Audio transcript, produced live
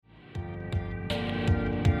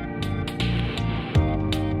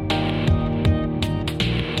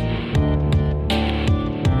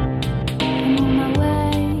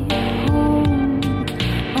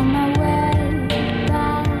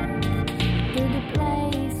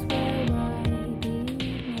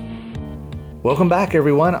Welcome back,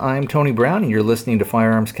 everyone. I'm Tony Brown, and you're listening to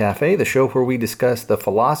Firearms Cafe, the show where we discuss the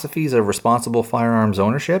philosophies of responsible firearms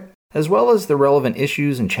ownership, as well as the relevant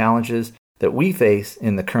issues and challenges that we face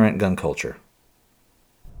in the current gun culture.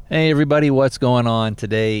 Hey, everybody, what's going on?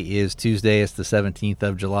 Today is Tuesday. It's the 17th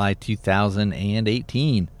of July,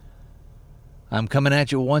 2018. I'm coming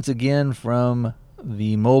at you once again from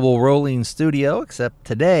the mobile rolling studio, except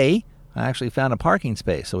today I actually found a parking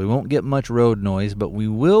space, so we won't get much road noise, but we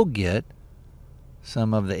will get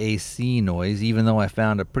some of the AC noise. Even though I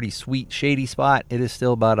found a pretty sweet shady spot, it is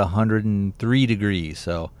still about 103 degrees,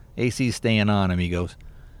 so AC's staying on, amigos.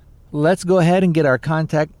 Let's go ahead and get our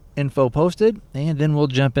contact info posted, and then we'll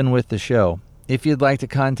jump in with the show. If you'd like to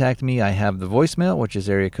contact me, I have the voicemail, which is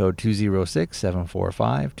area code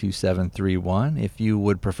 206-745-2731. If you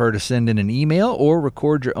would prefer to send in an email or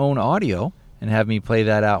record your own audio and have me play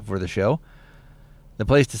that out for the show, the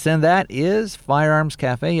place to send that is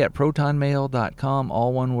firearmscafe@protonmail.com,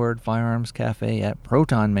 all one word,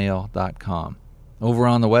 firearmscafe@protonmail.com. Over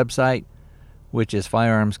on the website, which is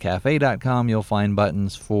firearmscafe.com, you'll find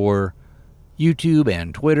buttons for YouTube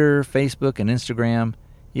and Twitter, Facebook, and Instagram.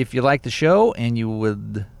 If you like the show and you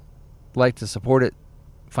would like to support it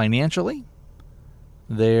financially,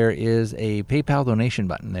 there is a PayPal donation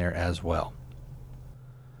button there as well.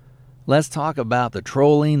 Let's talk about the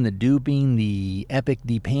trolling, the duping, the epic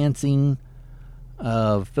depantsing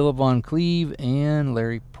of Philip Von Cleve and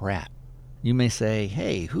Larry Pratt. You may say,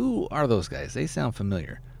 hey, who are those guys? They sound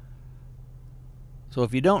familiar. So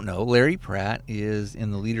if you don't know, Larry Pratt is in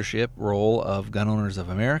the leadership role of Gun Owners of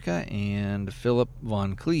America, and Philip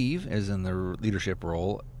Von Cleve is in the leadership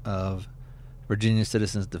role of Virginia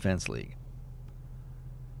Citizens Defense League.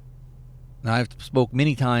 Now, I've spoke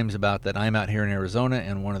many times about that I'm out here in Arizona,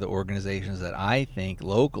 and one of the organizations that I think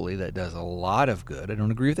locally that does a lot of good. I don't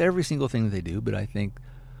agree with every single thing that they do, but I think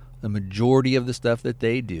the majority of the stuff that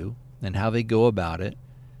they do and how they go about it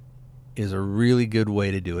is a really good way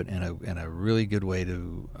to do it, and a really good way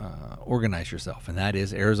to organize yourself, and that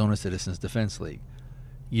is Arizona Citizens Defense League.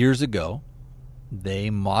 Years ago, they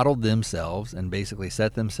modeled themselves and basically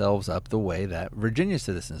set themselves up the way that Virginia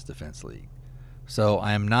Citizens Defense League. So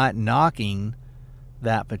I am not knocking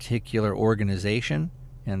that particular organization,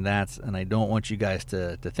 and I don't want you guys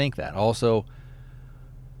to think that. Also,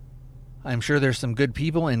 I'm sure there's some good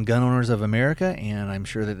people in Gun Owners of America, and I'm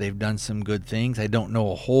sure that they've done some good things. I don't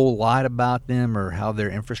know a whole lot about them or how their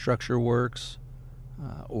infrastructure works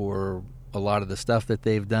or a lot of the stuff that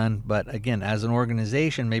they've done. But again, as an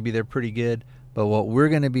organization, maybe they're pretty good. But what we're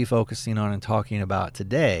going to be focusing on and talking about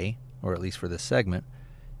today, or at least for this segment,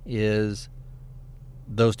 is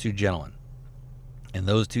those two gentlemen, and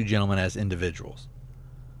those two gentlemen as individuals.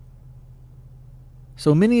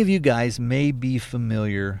 So many of you guys may be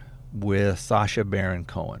familiar with Sacha Baron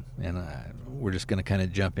Cohen, and we're just going to kind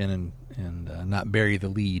of jump in and not bury the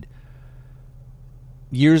lead.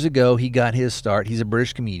 Years ago, he got his start. He's a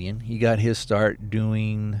British comedian. He got his start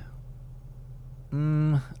doing,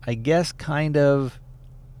 I guess, kind of,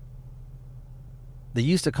 they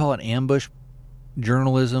used to call it ambush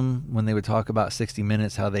journalism when they would talk about 60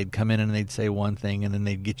 Minutes, how they'd come in and they'd say one thing and then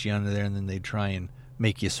they'd get you under there and then they'd try and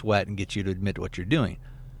make you sweat and get you to admit what you're doing.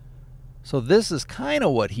 So this is kind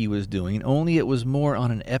of what he was doing, only it was more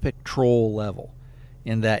on an epic troll level,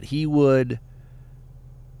 in that he would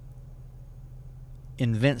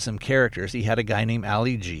invent some characters. He had a guy named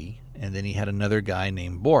Ali G, and then he had another guy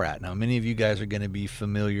named Borat. Now, many of you guys are going to be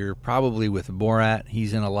familiar probably with Borat.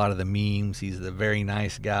 He's in a lot of the memes. He's the very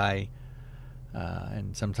nice guy.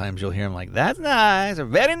 And sometimes you'll hear him like, that's nice, or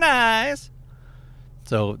very nice.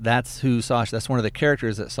 So that's one of the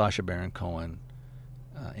characters that Sacha Baron Cohen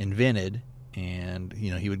invented. And,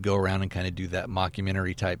 he would go around and kind of do that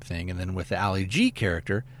mockumentary type thing. And then with the Ali G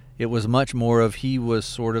character, it was much more of, he was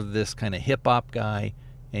sort of this kind of hip-hop guy,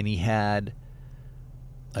 and he had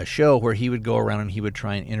a show where he would go around and he would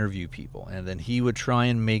try and interview people. And then he would try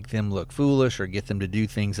and make them look foolish or get them to do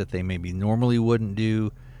things that they maybe normally wouldn't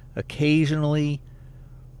do. Occasionally,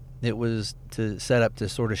 it was to set up to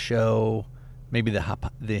sort of show maybe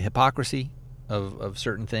the hypocrisy of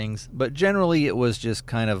certain things. But generally, it was just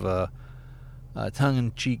kind of a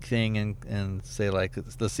tongue-in-cheek thing and say, like,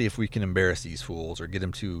 let's see if we can embarrass these fools or get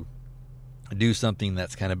them to do something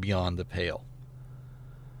that's kind of beyond the pale.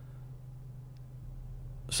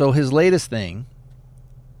 So his latest thing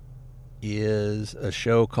is a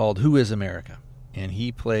show called Who is America? And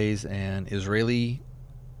he plays an Israeli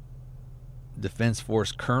Defense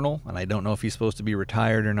Force colonel, and I don't know if he's supposed to be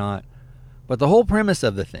retired or not. But the whole premise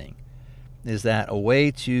of the thing is that a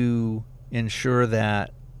way to ensure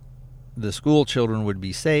that the school children would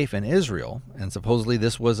be safe in Israel, and supposedly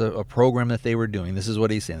this was a program that they were doing. This is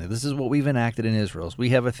what he's saying. This is what we've enacted in Israel. Is we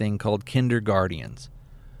have a thing called kindergartens.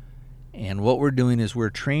 And what we're doing is we're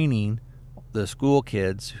training the school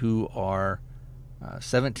kids who are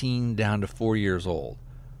 17 down to 4 years old.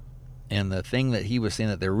 And the thing that he was saying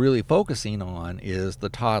that they're really focusing on is the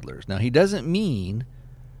toddlers. Now, he doesn't mean,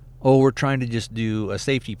 we're trying to just do a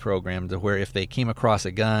safety program to where if they came across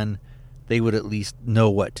a gun, they would at least know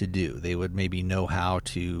what to do. They would maybe know how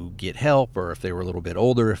to get help, or if they were a little bit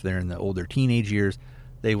older, if they're in the older teenage years,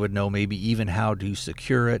 they would know maybe even how to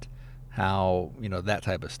secure it, how, that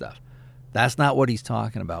type of stuff. That's not what he's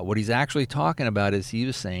talking about. What he's actually talking about is he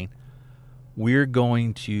was saying, we're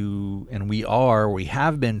going to, and we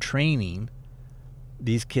have been training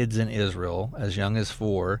these kids in Israel as young as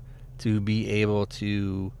 4 to be able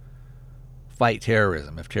to fight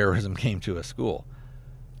terrorism if terrorism came to a school.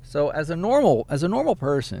 So as a normal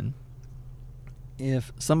person,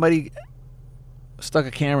 if somebody stuck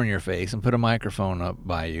a camera in your face and put a microphone up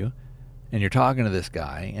by you, and you're talking to this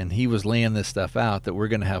guy, and he was laying this stuff out, that we're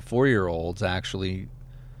going to have 4-year-olds actually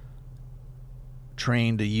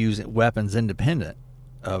trained to use weapons independent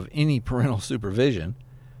of any parental supervision,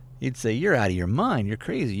 you'd say, you're out of your mind. You're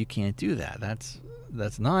crazy. You can't do that.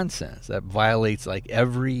 That's nonsense. That violates like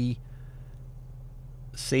every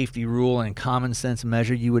safety rule and common sense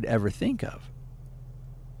measure you would ever think of.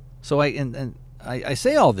 So I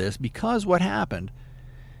say all this because what happened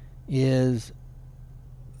is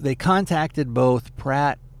they contacted both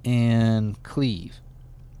Pratt and Cleave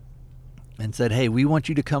and said, hey, we want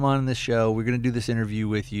you to come on this show. We're going to do this interview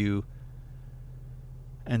with you.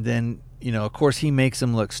 And then, of course, he makes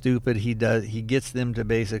them look stupid. He gets them to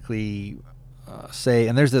basically say,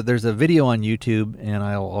 and there's a video on YouTube, and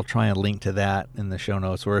I'll try and link to that in the show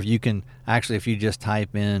notes, where if you just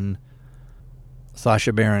type in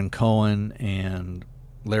Sacha Baron Cohen and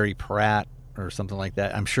Larry Pratt or something like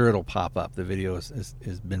that, I'm sure it'll pop up. The video has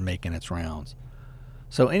been making its rounds.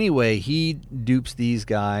 So anyway, he dupes these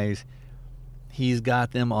guys. He's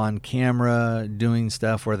got them on camera doing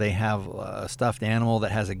stuff where they have a stuffed animal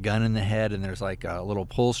that has a gun in the head, and there's like a little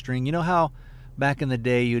pull string. You know how back in the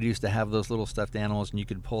day you used to have those little stuffed animals and you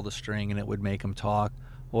could pull the string and it would make them talk?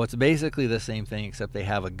 Well, it's basically the same thing, except they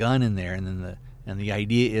have a gun in there, and then the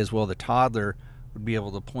idea is, the toddler would be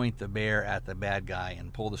able to point the bear at the bad guy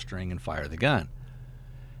and pull the string and fire the gun.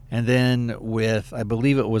 And then I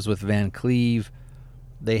believe it was with Van Cleave,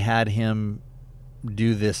 they had him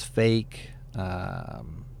do this fake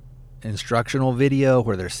instructional video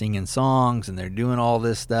where they're singing songs and they're doing all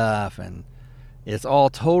this stuff, and it's all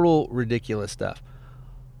total ridiculous stuff.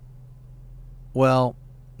 Well,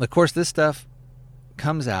 of course, this stuff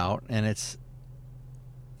comes out, and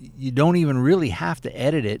you don't even really have to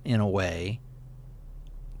edit it in a way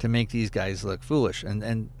to make these guys look foolish.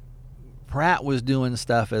 And Pratt was doing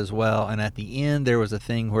stuff as well, and at the end there was a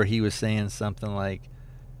thing where he was saying something like,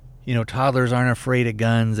 toddlers aren't afraid of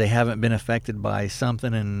guns. They haven't been affected by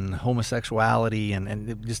something in homosexuality,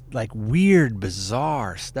 and just like weird,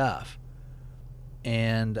 bizarre stuff.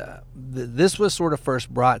 And this was sort of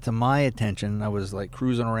first brought to my attention. I was like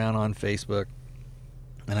cruising around on Facebook,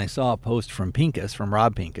 and I saw a post from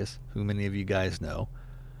Rob Pincus, who many of you guys know.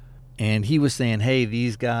 And he was saying, hey,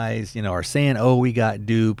 these guys, are saying, we got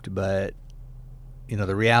duped, but,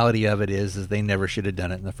 the reality of it is they never should have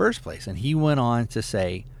done it in the first place. And he went on to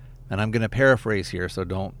say, and I'm going to paraphrase here, so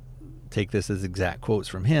don't take this as exact quotes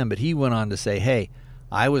from him, but he went on to say, hey,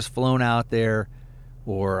 I was flown out there,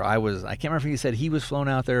 or I can't remember if he said he was flown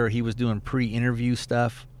out there or he was doing pre-interview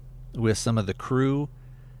stuff with some of the crew.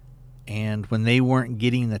 And when they weren't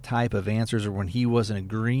getting the type of answers, or when he wasn't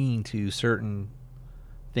agreeing to certain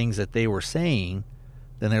things that they were saying,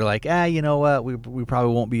 then they're like, you know what, we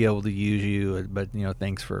probably won't be able to use you, but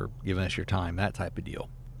thanks for giving us your time, that type of deal.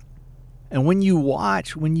 And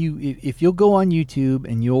if you'll go on YouTube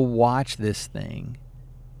and you'll watch this thing,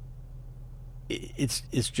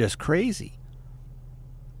 it's just crazy.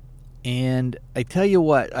 And I tell you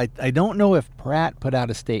what, I don't know if Pratt put out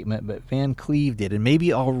a statement, but Van Cleave did, and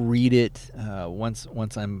maybe I'll read it once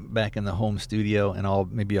I'm back in the home studio, and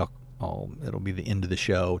it'll be the end of the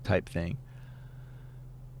show type thing.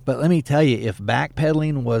 But let me tell you, if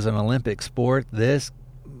backpedaling was an Olympic sport, this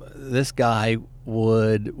guy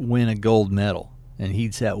would win a gold medal, and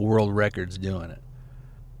he'd set world records doing it.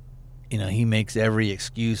 He makes every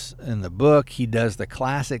excuse in the book. He does the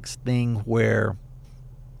classics thing where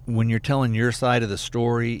when you're telling your side of the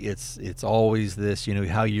story, it's always this,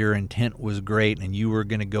 how your intent was great, and you were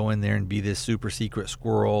going to go in there and be this super secret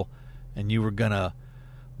squirrel, and you were going to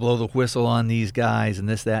blow the whistle on these guys and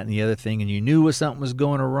this, that, and the other thing, and you knew something was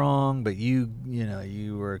going wrong, but you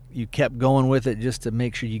kept going with it just to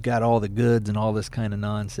make sure you got all the goods and all this kind of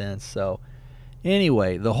nonsense. So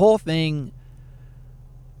anyway, the whole thing,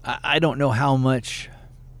 I don't know how much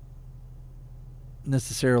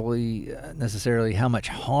necessarily how much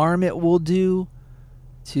harm it will do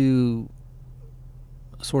to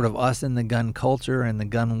sort of us in the gun culture and the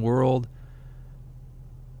gun world.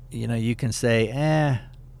 You can say,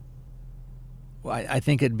 I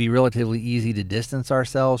think it'd be relatively easy to distance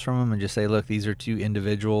ourselves from them and just say, look, these are two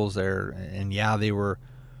individuals they're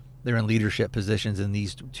in leadership positions in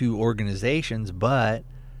these two organizations, but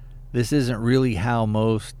this isn't really how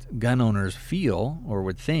most gun owners feel or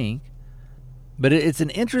would think. But it's an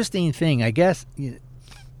interesting thing, I guess. In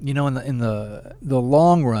the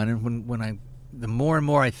long run, and the more and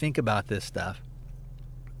more I think about this stuff,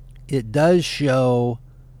 it does show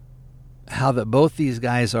how that both these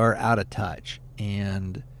guys are out of touch.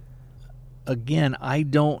 And again, I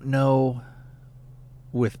don't know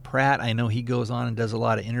with Pratt. I know he goes on and does a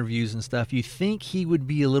lot of interviews and stuff. You think he would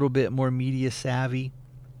be a little bit more media savvy?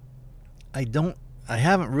 I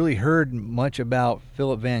haven't really heard much about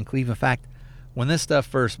Philip Van Cleef. In fact, when this stuff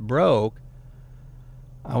first broke,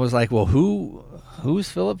 I was like, well, who's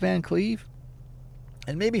Philip Van Cleef?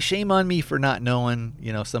 And maybe shame on me for not knowing,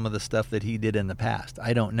 some of the stuff that he did in the past.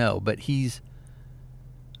 I don't know, but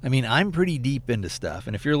I'm pretty deep into stuff.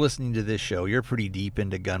 And if you're listening to this show, you're pretty deep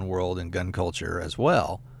into gun world and gun culture as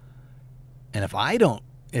well. And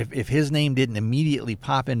if his name didn't immediately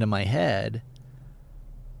pop into my head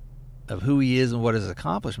of who he is and what his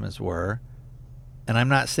accomplishments were, and I'm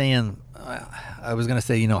not saying, I was going to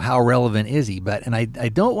say, how relevant is he? And I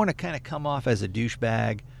don't want to kind of come off as a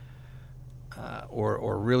douchebag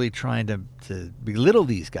or really trying to belittle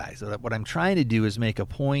these guys. So what I'm trying to do is make a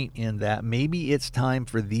point in that maybe it's time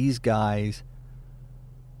for these guys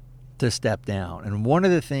to step down. And one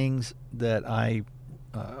of the things that I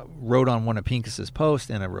wrote on one of Pincus's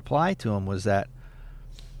posts in a reply to him was that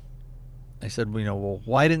I said, well,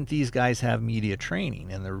 why didn't these guys have media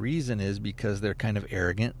training? And the reason is because they're kind of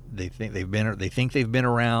arrogant. They think they've been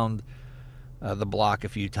around the block a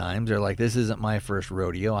few times. They're like, this isn't my first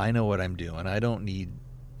rodeo. I know what I'm doing. I don't need,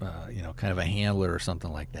 kind of a handler or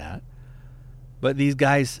something like that. But these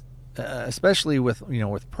guys, especially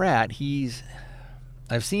with Pratt,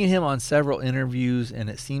 I've seen him on several interviews, and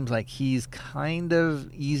it seems like he's kind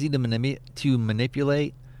of easy to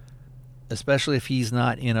manipulate. Especially if he's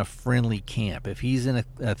not in a friendly camp. If he's in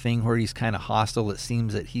a thing where he's kind of hostile, it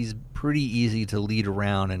seems that he's pretty easy to lead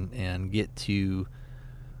around and get to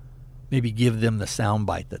maybe give them the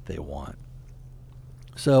soundbite that they want.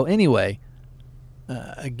 So anyway,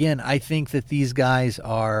 again, I think that these guys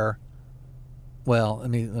are, well, let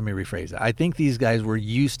me rephrase that. I think these guys were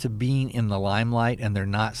used to being in the limelight, and they're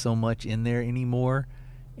not so much in there anymore.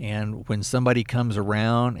 And when somebody comes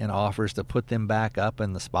around and offers to put them back up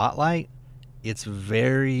in the spotlight, it's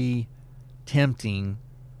very tempting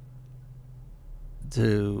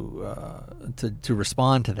to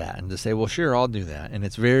respond to that and to say, well, sure, I'll do that. And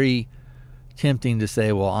it's very tempting to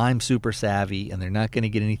say, well, I'm super savvy and they're not going to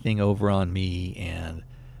get anything over on me. And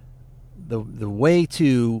the way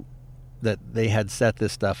that they had set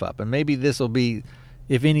this stuff up, and maybe this will be,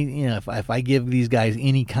 if I give these guys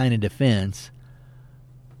any kind of defense,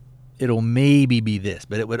 it'll maybe be this,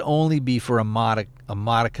 but it would only be for a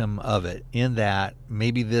modicum of it, in that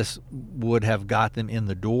maybe this would have got them in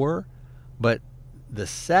the door. But the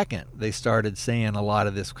second they started saying a lot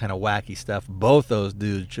of this kind of wacky stuff, both those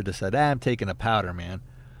dudes should have said, I'm taking a powder, man.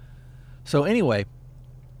 So anyway,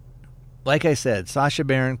 like I said, Sacha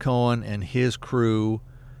Baron Cohen and his crew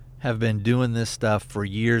have been doing this stuff for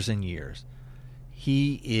years and years.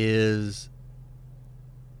 He is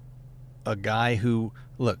a guy who,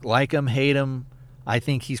 look, like him, hate him, I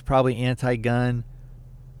think he's probably anti-gun.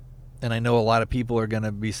 And I know a lot of people are going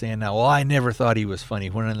to be saying now, well, I never thought he was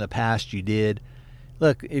funny, when in the past you did.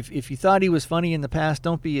 Look, if you thought he was funny in the past,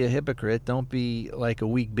 don't be a hypocrite. Don't be like a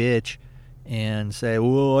weak bitch and say,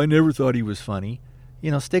 well, I never thought he was funny.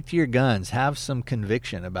 Stick to your guns. Have some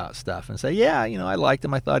conviction about stuff and say, yeah, I liked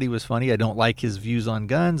him. I thought he was funny. I don't like his views on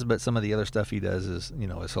guns, but some of the other stuff he does is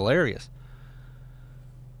hilarious.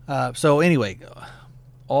 So anyway,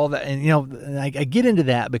 all that, and I get into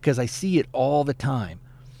that because I see it all the time.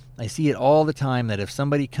 I see it all the time that if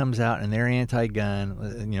somebody comes out and they're anti-gun,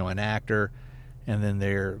 an actor, and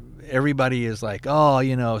then everybody is like,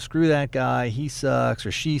 oh, screw that guy, he sucks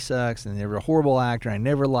or she sucks, and they're a horrible actor. I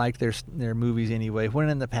never liked their movies anyway. When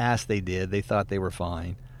in the past they did, they thought they were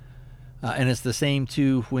fine. And it's the same,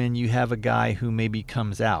 too, when you have a guy who maybe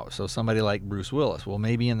comes out. So somebody like Bruce Willis. Well,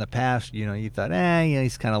 maybe in the past, you thought, yeah,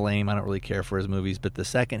 he's kind of lame. I don't really care for his movies. But the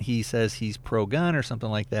second he says he's pro-gun or something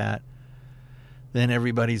like that, then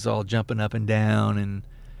everybody's all jumping up and down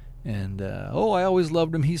and I always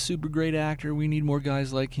loved him. He's a super great actor. We need more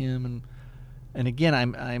guys like him. And again,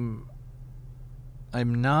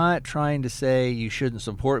 I'm not trying to say you shouldn't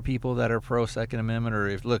support people that are pro-Second Amendment, or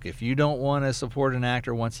if you don't want to support an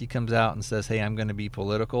actor once he comes out and says, hey, I'm going to be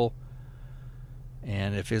political,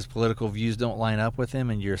 and if his political views don't line up with him,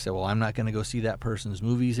 and you're saying, well, I'm not going to go see that person's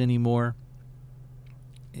movies anymore,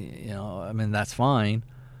 that's fine.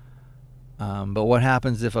 But what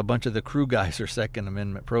happens if a bunch of the crew guys are Second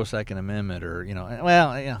Amendment, pro-Second Amendment, or,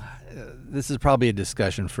 this is probably a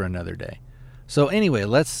discussion for another day. So anyway,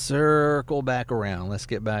 let's circle back around. Let's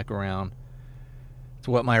get back around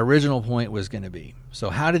to what my original point was going to be. So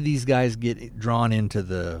how did these guys get drawn into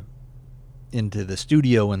the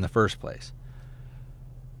studio in the first place?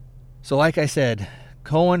 So like I said,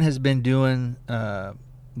 Cohen has been doing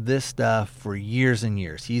this stuff for years and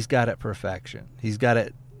years. He's got it perfection. He's got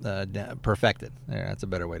it perfected. That's a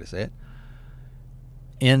better way to say it.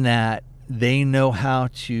 In that they know how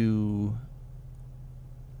to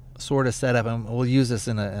sort of set up, and we'll use this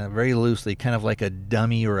in a very loosely, kind of like a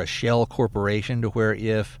dummy or a shell corporation, to where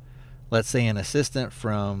if, let's say, an assistant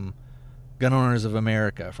from Gun Owners of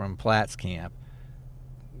America, from Platt's camp,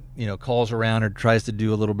 calls around or tries to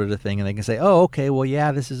do a little bit of thing, and they can say, oh, okay, well,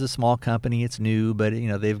 yeah, this is a small company, it's new, but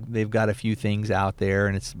they've got a few things out there,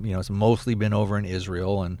 and it's it's mostly been over in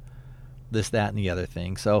Israel and this, that, and the other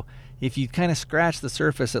thing. So if you kind of scratch the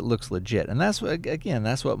surface, it looks legit. And that's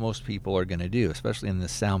what most people are going to do, especially in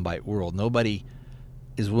this soundbite world. Nobody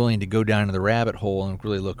is willing to go down to the rabbit hole and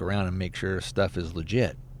really look around and make sure stuff is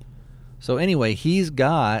legit. So anyway, he's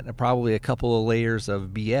got probably a couple of layers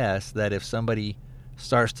of BS that if somebody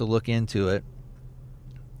starts to look into it,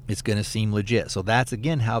 it's going to seem legit. So that's,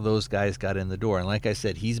 again, how those guys got in the door. And like I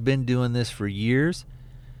said, he's been doing this for years.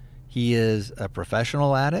 He is a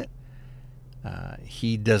professional at it.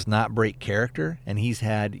 He does not break character, and he's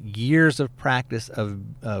had years of practice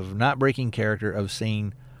of not breaking character, of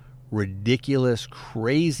saying ridiculous,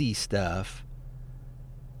 crazy stuff,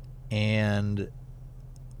 and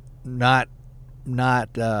not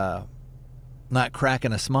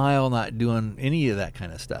cracking a smile, not doing any of that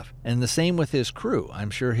kind of stuff. And the same with his crew.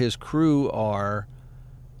 I'm sure his crew are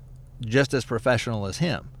just as professional as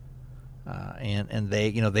him. And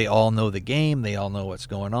they all know the game. They all know what's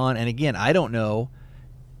going on. And again, I don't know.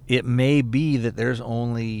 It may be that there's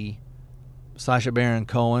only Sacha Baron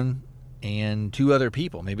Cohen and two other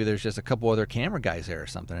people. Maybe there's just a couple other camera guys there or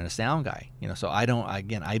something, and a sound guy. So I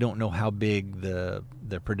don't know how big the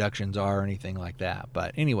productions are or anything like that.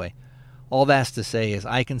 But anyway, all that's to say is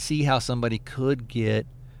I can see how somebody could get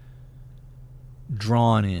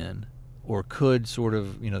drawn in, or could sort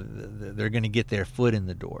of, they're going to get their foot in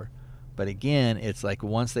the door. But again, it's like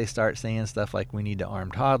once they start saying stuff like, we need to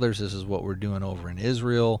arm toddlers, this is what we're doing over in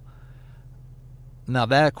Israel. Now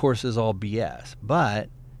that, of course, is all BS. But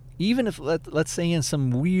even if, let's say in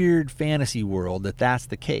some weird fantasy world that's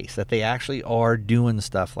the case, that they actually are doing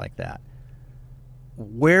stuff like that,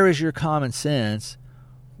 where is your common sense?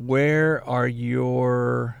 Where are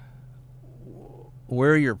your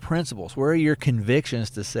principles? Where are your convictions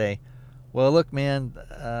to say, well, look, man,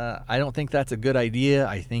 I don't think that's a good idea.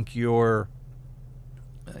 I think you're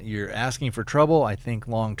asking for trouble. I think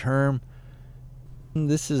long term,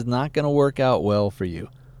 this is not going to work out well for you.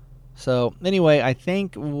 So anyway, I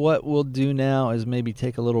think what we'll do now is maybe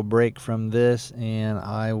take a little break from this, and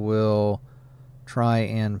I will try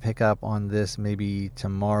and pick up on this maybe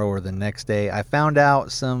tomorrow or the next day. I found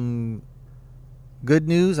out some good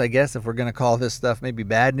news, I guess, if we're going to call this stuff maybe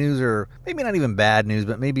bad news, or maybe not even bad news,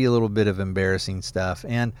 but maybe a little bit of embarrassing stuff.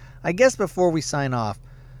 And I guess before we sign off,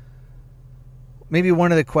 maybe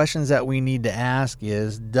one of the questions that we need to ask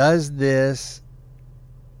is, does this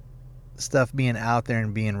stuff being out there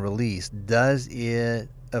and being released, does it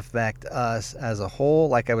affect us as a whole?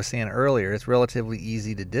 Like I was saying earlier, it's relatively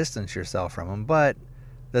easy to distance yourself from them, but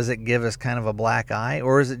does it give us kind of a black eye?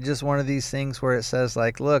 Or is it just one of these things where it says,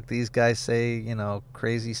 like, look, these guys say,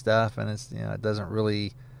 crazy stuff, and it's, it doesn't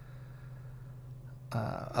really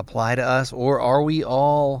apply to us? Or are we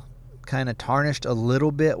all kind of tarnished a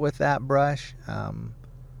little bit with that brush? I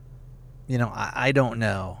don't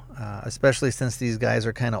know, especially since these guys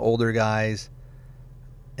are kind of older guys,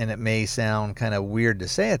 and it may sound kind of weird to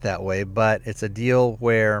say it that way, but it's a deal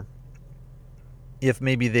where if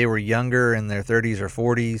maybe they were younger, in their 30s or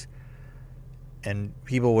 40s, and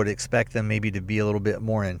people would expect them maybe to be a little bit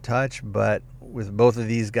more in touch, but with both of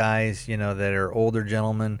these guys, that are older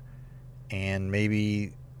gentlemen, and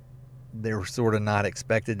maybe they're sort of not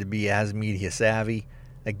expected to be as media savvy.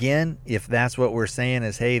 Again, if that's what we're saying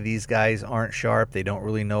is, hey, these guys aren't sharp, they don't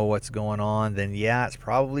really know what's going on, then yeah, it's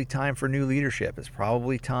probably time for new leadership. It's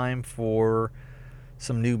probably time for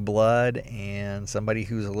some new blood and somebody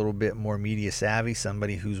who's a little bit more media savvy,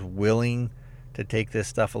 somebody who's willing to take this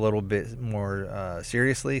stuff a little bit more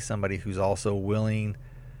seriously, somebody who's also willing,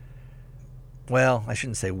 well, I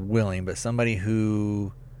shouldn't say willing, but somebody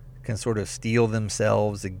who can sort of steel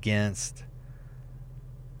themselves against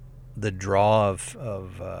the draw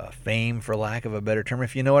of fame, for lack of a better term,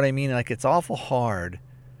 if you know what I mean. Like, it's awful hard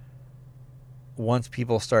once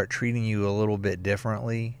people start treating you a little bit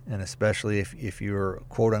differently, and especially if you're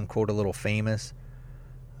quote unquote a little famous,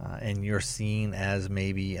 and you're seen as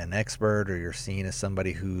maybe an expert, or you're seen as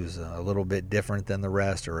somebody who's a little bit different than the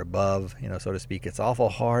rest or above, so to speak. It's awful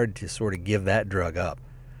hard to sort of give that drug up.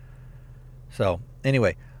 So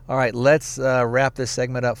anyway, all right, let's wrap this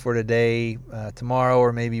segment up for today. Tomorrow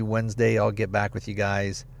or maybe Wednesday, I'll get back with you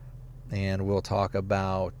guys, and we'll talk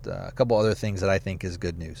about a couple other things that I think is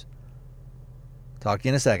good news. Talk to you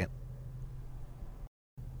in a second.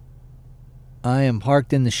 I am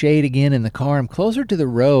parked in the shade again in the car. I'm closer to the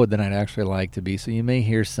road than I'd actually like to be, so you may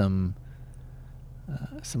hear some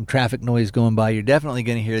traffic noise going by. You're definitely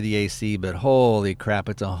going to hear the AC, but holy crap,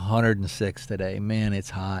 it's 106 today. Man,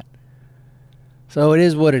 it's hot. So it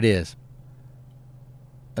is what it is.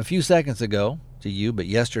 A few seconds ago to you, but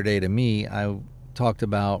yesterday to me, I talked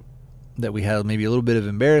about that we had maybe a little bit of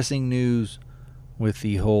embarrassing news with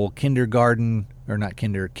the whole kindergarten,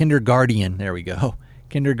 there we go,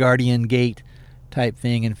 kindergarten gate type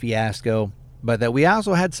thing and fiasco, but that we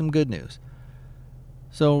also had some good news.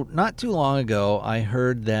 So not too long ago, I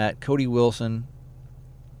heard that Cody Wilson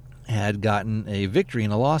had gotten a victory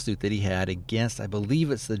in a lawsuit that he had against, I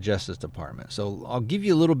believe it's the Justice Department. So I'll give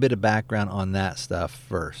you a little bit of background on that stuff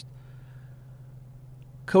first.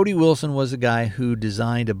 Cody Wilson was a guy who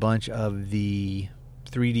designed a bunch of the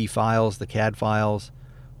 3D files, the CAD files,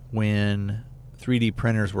 when 3D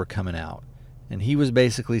printers were coming out. And he was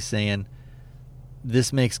basically saying,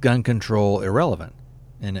 this makes gun control irrelevant,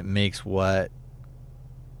 and it makes what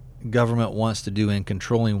government wants to do in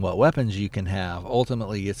controlling what weapons you can have,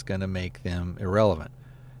 ultimately it's going to make them irrelevant.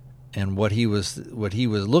 And what he was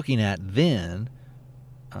looking at then,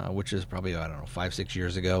 which is probably, 5-6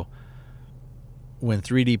 years ago, when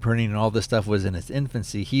 3D printing and all this stuff was in its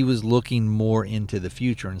infancy, he was looking more into the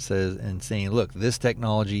future and saying, look, this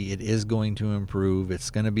technology, it is going to improve.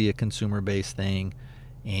 It's going to be a consumer-based thing,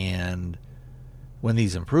 and when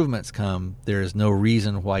these improvements come, there is no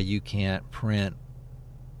reason why you can't print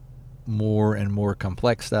more and more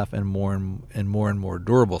complex stuff and more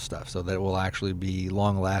durable stuff, so that it will actually be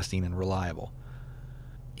long-lasting and reliable.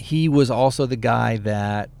 He was also the guy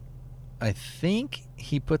that, I think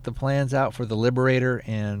he put the plans out for the Liberator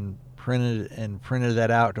and printed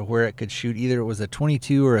that out to where it could shoot, either it was a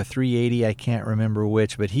 22 or a 380, I can't remember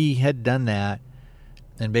which, but he had done that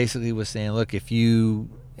and basically was saying, look, if you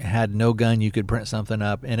had no gun, you could print something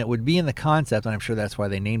up, and it would be in the concept, and I'm sure that's why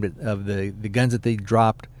they named it, of the guns that they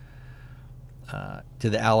dropped to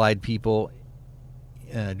the Allied people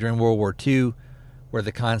during World War II, where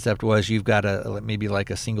the concept was you've got maybe like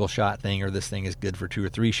a single shot thing, or this thing is good for 2 or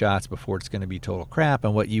 3 shots before it's going to be total crap.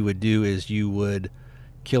 And what you would do is you would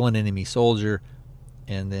kill an enemy soldier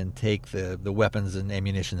and then take the weapons and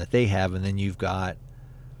ammunition that they have, and then you've got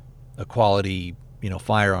a quality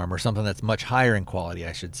firearm, or something that's much higher in quality,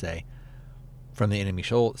 I should say, from the enemy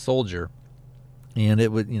soldier. And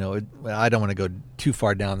it would, I don't want to go too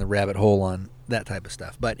far down the rabbit hole on that type of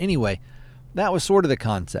stuff. But anyway, that was sort of the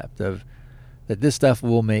concept of that this stuff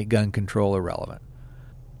will make gun control irrelevant.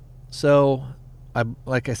 So,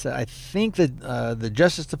 like I said, I think that the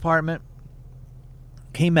Justice Department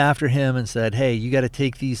came after him and said, hey, you got to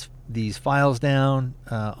take these files down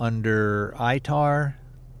under ITAR.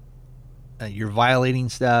 You're violating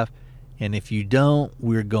stuff. And if you don't,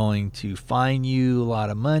 we're going to fine you a lot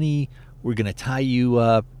of money. We're going to tie you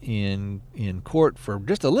up in court for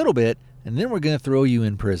just a little bit, and then we're going to throw you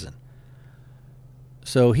in prison.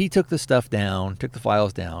 So he took the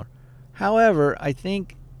files down. However, I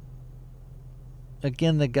think,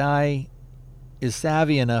 again, the guy is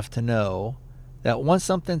savvy enough to know that once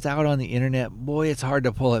something's out on the internet, boy, it's hard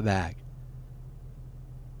to pull it back.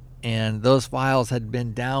 And those files had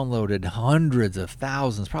been downloaded hundreds of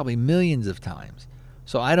thousands, probably millions of times.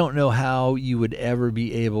 So I don't know how you would ever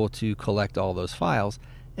be able to collect all those files.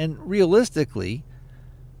 And realistically,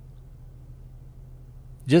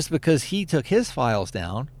 just because he took his files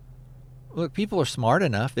down look, people are smart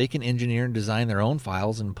enough; they can engineer and design their own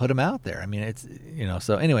files and put them out there. I mean, it's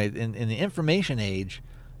So anyway, in the information age,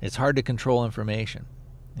 it's hard to control information,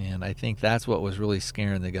 and I think that's what was really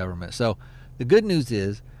scaring the government. So the good news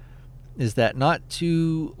is that not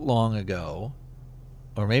too long ago,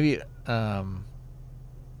 or maybe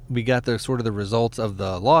we got the results of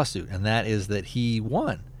the lawsuit, and that is that he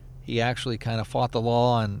won. He actually kind of fought the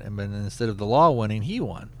law, and instead of the law winning, he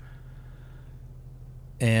won.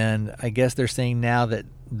 And I guess they're saying now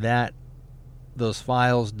that those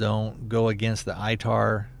files don't go against the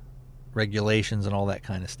ITAR regulations and all that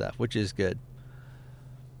kind of stuff, which is good.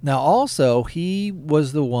 Now, also, he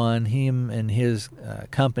was the one, him and his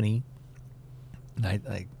company,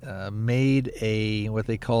 made what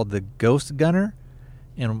they called the Ghost Gunner,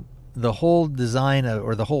 and the whole design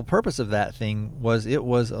or the whole purpose of that thing was it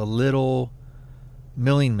was a little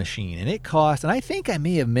milling machine, and it cost, and I think I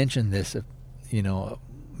may have mentioned this,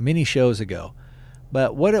 many shows ago,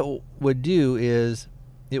 but what it would do is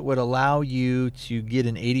it would allow you to get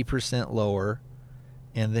an 80% lower,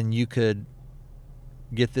 and then you could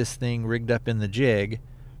get this thing rigged up in the jig,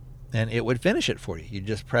 and it would finish it for you. You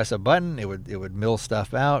just press a button, it would mill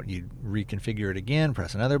stuff out, you'd reconfigure it again,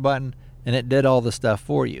 press another button, and it did all the stuff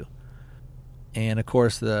for you. And of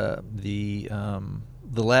course, the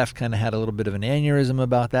left kind of had a little bit of an aneurysm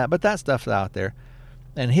about that, but that stuff's out there.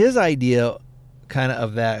 And his idea kind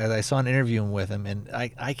of that, as I saw an interview with him, and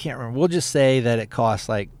I can't remember, we'll just say that it cost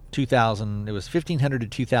like $2,000, it was $1,500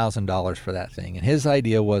 to $2,000 for that thing. And his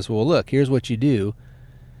idea was, well, look, here's what you do,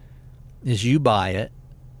 is you buy it,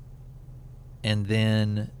 and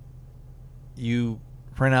then you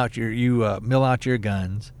print out you mill out your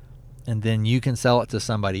guns, and then you can sell it to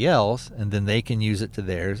somebody else, and then they can use it to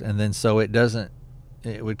theirs, and then so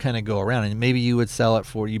it would kind of go around, and maybe you would sell it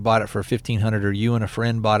you bought it for $1,500, or you and a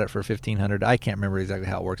friend bought it for $1,500. I can't remember exactly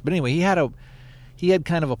how it works, but anyway, he had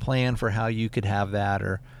kind of a plan for how you could have that,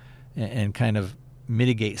 and kind of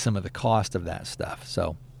mitigate some of the cost of that stuff.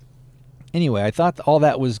 So anyway, I thought all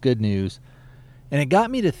that was good news, and it got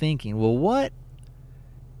me to thinking, well, what,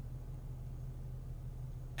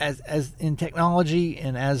 as in technology,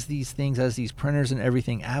 and as these printers and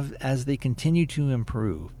everything, as they continue to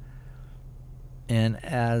improve, and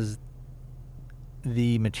as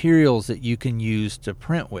the materials that you can use to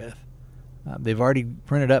print with, they've already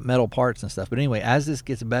printed up metal parts and stuff, but anyway, as this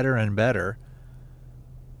gets better and better,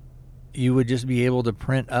 you would just be able to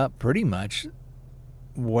print up pretty much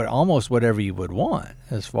almost whatever you would want,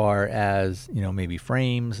 as far as, maybe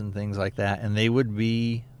frames and things like that, and they would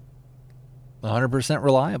be 100%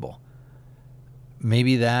 reliable.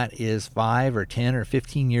 Maybe that is 5 or 10 or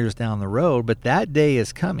 15 years down the road, but that day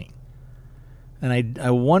is coming. And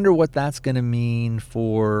I wonder what that's going to mean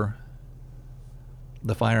for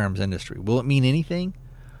the firearms industry. Will it mean anything?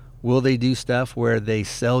 Will they do stuff where they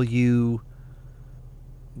sell you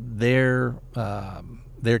their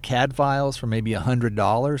CAD files for maybe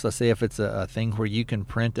 $100? Let's say if it's a thing where you can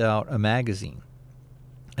print out a magazine,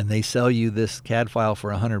 and they sell you this CAD file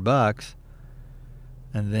for $100,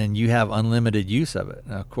 and then you have unlimited use of it.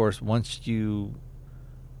 Now, of course, once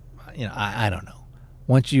I don't know.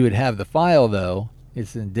 Once you would have the file, though,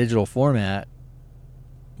 it's in digital format.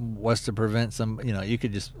 What's to prevent you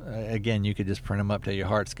could just print them up to your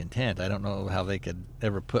heart's content. I don't know how they could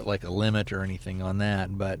ever put like a limit or anything on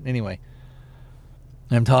that. But anyway,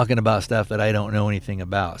 I'm talking about stuff that I don't know anything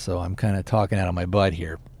about, so I'm kind of talking out of my butt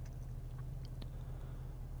here.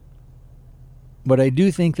 But I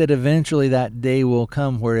do think that eventually that day will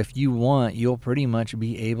come where if you want, you'll pretty much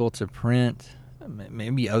be able to print,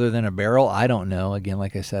 maybe other than a barrel. I don't know. Again,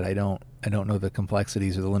 like I said, I don't know the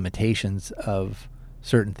complexities or the limitations of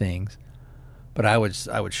certain things. But I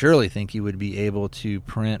would surely think you would be able to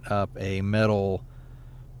print up a metal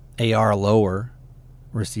AR lower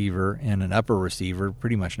receiver and an upper receiver,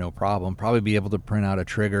 pretty much no problem. Probably be able to print out a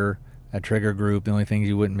trigger group. The only things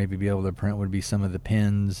you wouldn't maybe be able to print would be some of the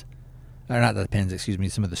pins. Or not the pins, excuse me,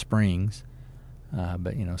 some of the springs.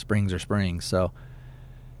 But, springs are springs. So,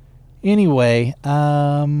 anyway,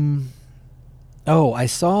 I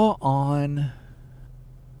saw on,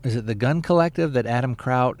 is it the Gun Collective that Adam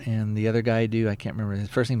Kraut and the other guy do? I can't remember. His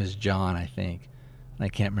first name is John, I think. And I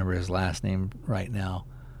can't remember his last name right now.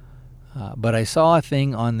 But I saw a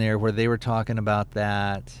thing on there where they were talking about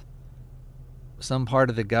that some part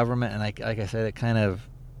of the government, and like I said, it kind of,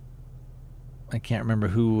 I can't remember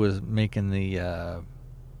who was making the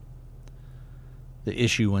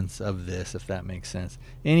issuance of this, if that makes sense.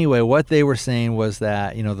 Anyway, what they were saying was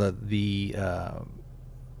that the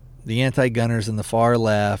anti-gunners in the far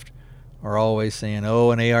left are always saying,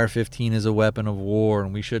 oh, an AR-15 is a weapon of war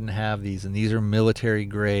and we shouldn't have these, and these are military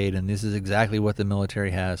grade and this is exactly what the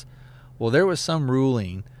military has. Well, there was some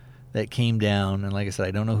ruling that came down, and like I said,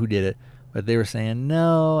 I don't know who did it, but they were saying,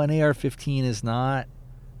 no, an AR-15 is not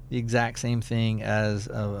the exact same thing as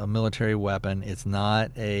a military weapon. It's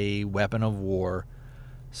not a weapon of war.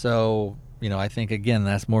 So, I think, again,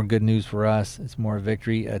 that's more good news for us. It's more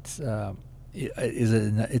victory. It's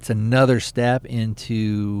another step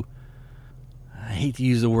into, I hate to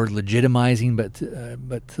use the word legitimizing,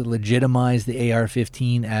 but to legitimize the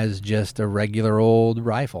AR-15 as just a regular old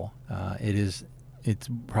rifle. It's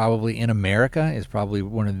probably, in America, is probably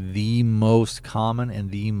one of the most common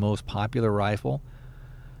and the most popular rifle.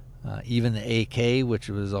 Even the AK, which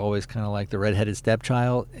was always kind of like the redheaded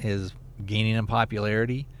stepchild, is gaining in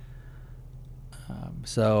popularity.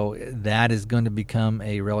 So that is going to become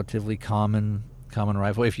a relatively common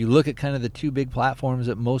rifle. If you look at kind of the two big platforms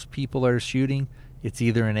that most people are shooting, it's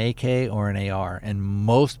either an AK or an AR. And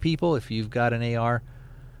most people, if you've got an AR,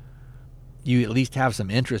 you at least have some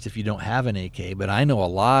interest if you don't have an AK. But I know a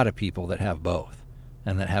lot of people that have both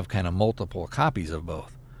and that have kind of multiple copies of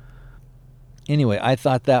both. Anyway, I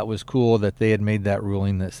thought that was cool that they had made that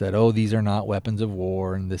ruling that said, oh, these are not weapons of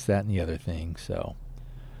war and this, that, and the other thing. So,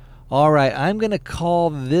 all right, I'm going to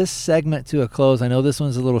call this segment to a close. I know this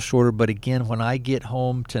one's a little shorter, but again, when I get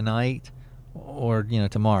home tonight or,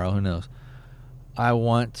 tomorrow, who knows, I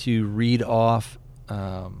want to read off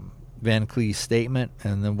Van Cleve's statement,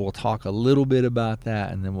 and then we'll talk a little bit about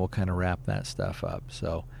that, and then we'll kind of wrap that stuff up.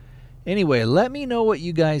 So, anyway, let me know what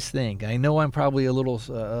you guys think. I know I'm probably a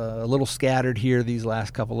little scattered here these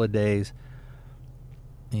last couple of days,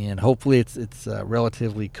 and hopefully it's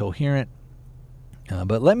relatively coherent.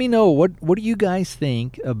 But let me know what do you guys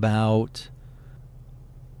think about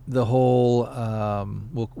the whole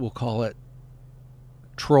we'll call it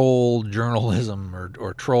troll journalism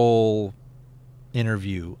or troll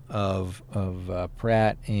interview of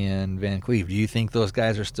Pratt and Van Cleve. Do you think those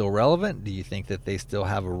guys are still relevant? Do you think that they still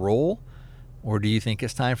have a role? Or do you think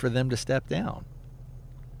it's time for them to step down?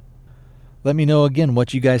 Let me know again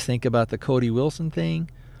what you guys think about the Cody Wilson thing.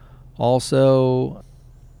 Also,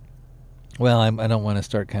 well, I don't want to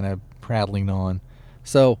start kind of prattling on.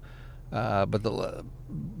 So,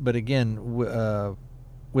 but again,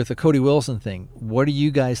 with the Cody Wilson thing, what do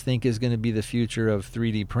you guys think is going to be the future of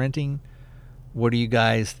 3D printing? What do you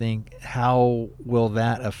guys think? How will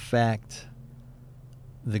that affect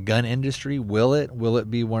the gun industry? Will it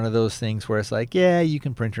be one of those things where it's like, yeah, you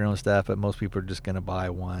can print your own stuff, but most people are just going to buy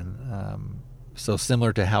one? So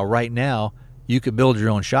similar to how right now you could build your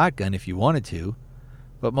own shotgun if you wanted to,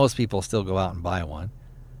 but most people still go out and buy one.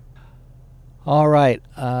 All right.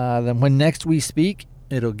 Then when next we speak,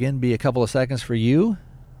 it'll again be a couple of seconds for you,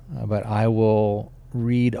 but I will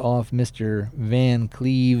read off Mr. Van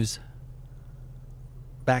Cleve's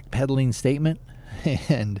backpedaling statement.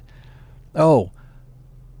 And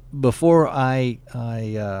before I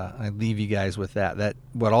leave you guys with that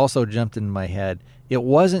what also jumped in my head, it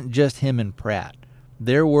wasn't just him and Pratt.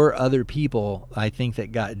 There were other people, I think,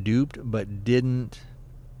 that got duped but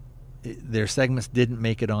their segments didn't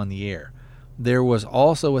make it on the air. There was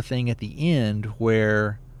also a thing at the end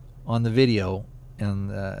where on the video,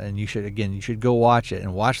 and you should go watch it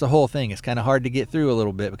and watch the whole thing. It's kind of hard to get through a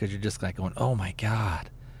little bit because you're just like going, oh my God.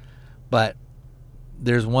 But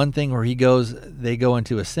there's one thing where they go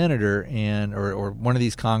into a senator or one of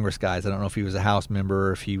these Congress guys. I don't know if he was a House member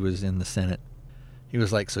or if he was in the Senate. He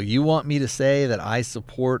was like, so you want me to say that I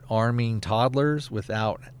support arming toddlers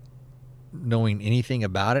without knowing anything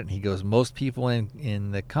about it? And he goes, most people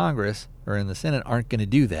in the Congress or in the Senate aren't going to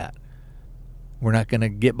do that. We're not going to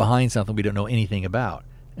get behind something we don't know anything about.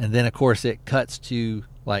 And then, of course, it cuts to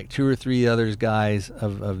like two or three other guys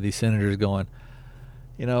of these senators going,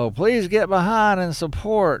 please get behind and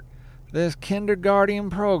support this kindergarten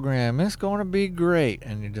program. It's going to be great.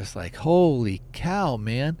 And you're just like, holy cow,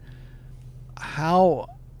 man. How?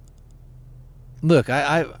 Look,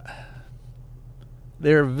 there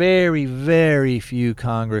are very, very few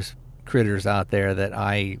Congress critters out there that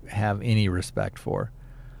I have any respect for.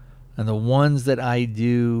 And the ones that I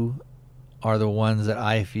do are the ones that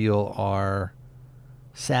I feel are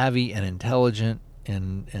savvy and intelligent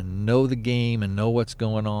and know the game and know what's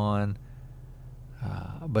going on.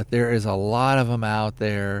 But there is a lot of them out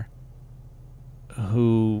there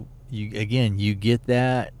who, you get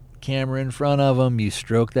that camera in front of them, you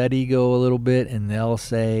stroke that ego a little bit, and they'll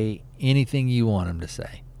say anything you want them to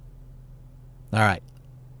say. All right.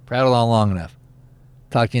 Prattled on long enough.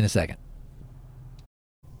 Talk to you in a second.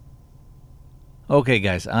 Okay,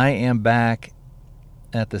 guys, I am back.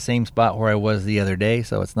 at the same spot where I was the other day,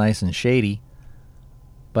 so it's nice and shady.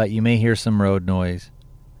 But you may hear some road noise.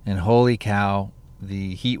 And holy cow,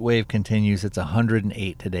 the heat wave continues. It's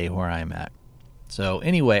 108 today where I'm at. So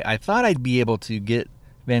anyway, I thought I'd be able to get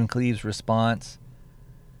Van Cleve's response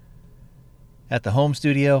at the home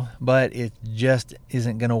studio, but it just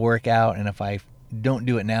isn't going to work out. And if I don't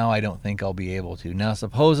do it now, I don't think I'll be able to. Now,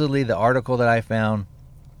 supposedly the article that I found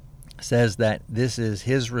says that this is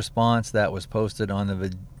his response that was posted on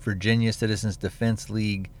the Virginia Citizens Defense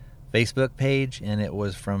League Facebook page, and it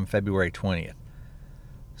was from February 20th.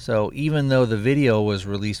 So even though the video was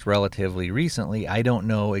released relatively recently, I don't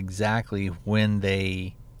know exactly when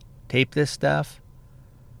they taped this stuff.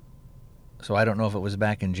 So I don't know if it was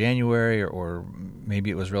back in January or maybe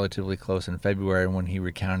it was relatively close in February when he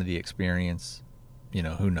recounted the experience. You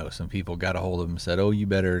know, who knows? Some people got a hold of him and said, oh, you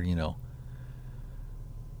better,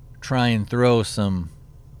 try and throw some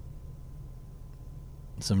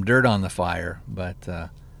dirt on the fire. But,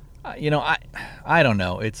 I don't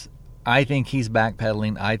know. I think he's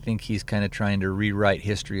backpedaling. I think he's kind of trying to rewrite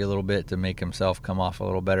history a little bit to make himself come off a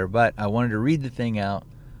little better. But I wanted to read the thing out,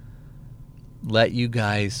 let you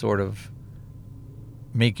guys sort of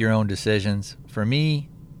make your own decisions. For me,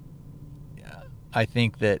 I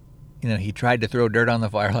think that, he tried to throw dirt on the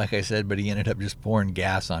fire, like I said, but he ended up just pouring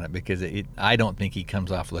gas on it because I don't think he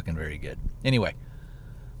comes off looking very good. Anyway,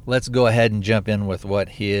 let's go ahead and jump in with what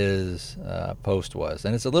his post was.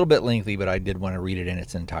 And it's a little bit lengthy, but I did want to read it in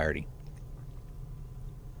its entirety.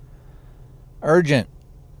 Urgent.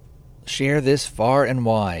 Share this far and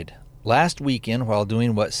wide. Last weekend, while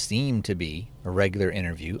doing what seemed to be a regular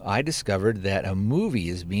interview, I discovered that a movie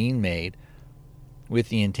is being made with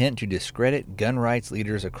the intent to discredit gun rights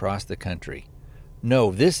leaders across the country.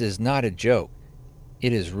 No, this is not a joke.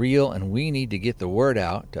 It is real, and we need to get the word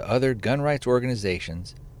out to other gun rights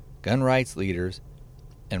organizations, gun rights leaders,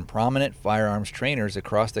 and prominent firearms trainers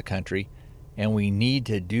across the country, and we need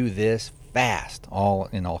to do this fast, all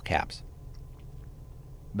in all caps.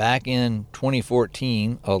 Back in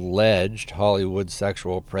 2014, alleged Hollywood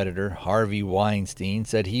sexual predator Harvey Weinstein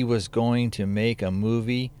said he was going to make a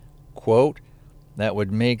movie, quote, that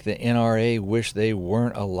would make the NRA wish they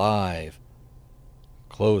weren't alive,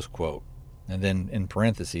 close quote. And then in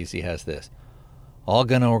parentheses he has this: all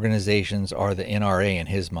gun organizations are the NRA in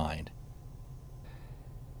his mind.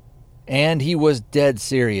 And he was dead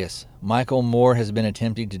serious. Michael Moore has been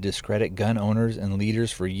attempting to discredit gun owners and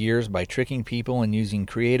leaders for years by tricking people and using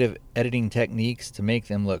creative editing techniques to make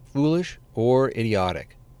them look foolish or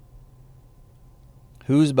idiotic.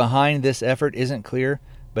 Who's behind this effort isn't clear,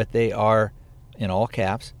 but they are, in all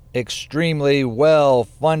caps, extremely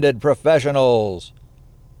well-funded professionals.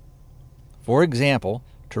 For example,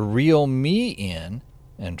 to reel me in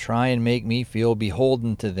and try and make me feel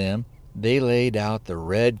beholden to them, they laid out the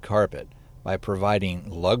red carpet by providing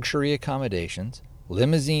luxury accommodations,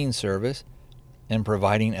 limousine service, and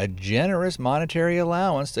providing a generous monetary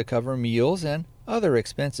allowance to cover meals and other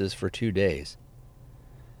expenses for 2 days.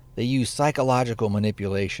 They use psychological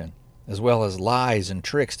manipulation, as well as lies and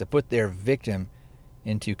tricks to put their victim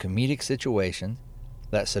into comedic situations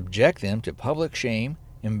that subject them to public shame,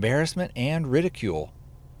 embarrassment, and ridicule.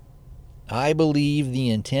 I believe the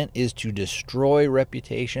intent is to destroy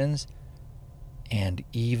reputations and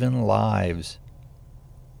even lives.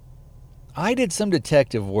 I did some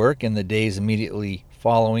detective work in the days immediately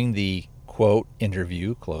following the, quote,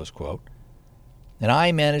 interview, close quote, and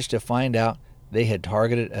I managed to find out they had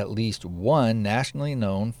targeted at least one nationally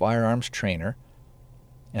known firearms trainer,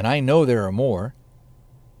 and I know there are more.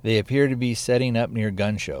 They appear to be setting up near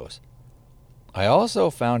gun shows. I also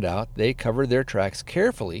found out they covered their tracks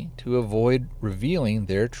carefully to avoid revealing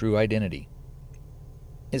their true identity.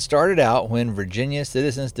 It started out when Virginia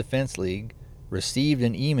Citizens Defense League received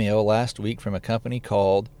an email last week from a company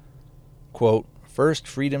called, quote, First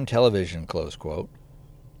Freedom Television, close quote,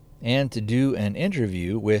 and to do an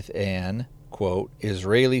interview with an, quote,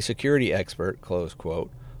 Israeli security expert, close quote,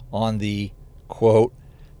 on the, quote,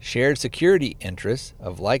 shared security interests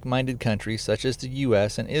of like-minded countries such as the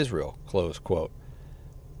U.S. and Israel, close quote.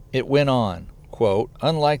 It went on, quote,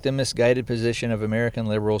 unlike the misguided position of American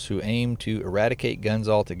liberals who aim to eradicate guns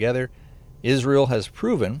altogether, Israel has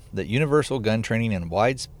proven that universal gun training and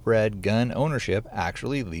widespread gun ownership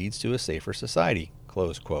actually leads to a safer society,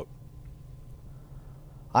 close quote.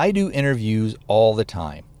 I do interviews all the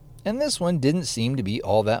time, and this one didn't seem to be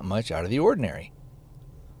all that much out of the ordinary.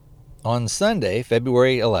 On Sunday,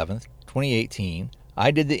 February 11th, 2018, I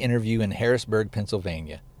did the interview in Harrisburg,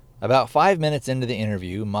 Pennsylvania. About 5 minutes into the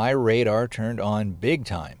interview, my radar turned on big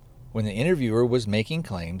time when the interviewer was making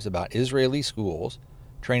claims about Israeli schools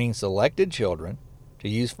training selected children to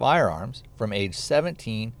use firearms from age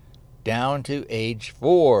 17 down to age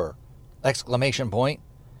 4! Exclamation point!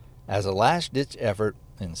 As a last-ditch effort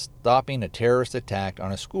in stopping a terrorist attack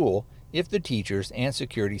on a school if the teachers and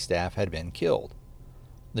security staff had been killed.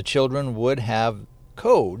 The children would have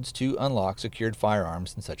codes to unlock secured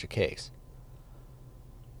firearms in such a case.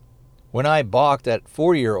 When I balked at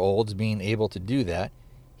 4-year-olds being able to do that,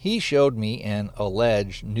 he showed me an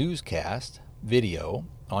alleged newscast video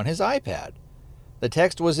on his iPad. The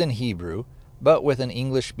text was in Hebrew, but with an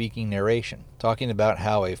English-speaking narration, talking about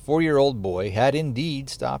how a 4-year-old boy had indeed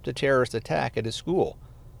stopped a terrorist attack at his school.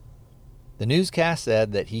 The newscast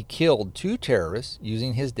said that he killed 2 terrorists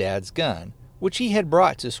using his dad's gun, which he had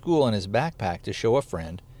brought to school in his backpack to show a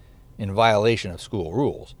friend, in violation of school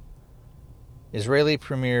rules. Israeli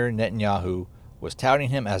Premier Netanyahu was touting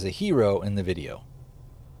him as a hero in the video.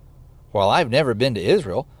 While I've never been to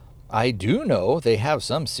Israel, I do know they have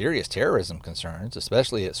some serious terrorism concerns,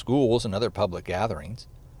 especially at schools and other public gatherings.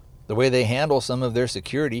 The way they handle some of their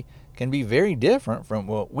security can be very different from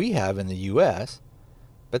what we have in the U.S.,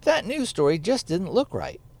 but that news story just didn't look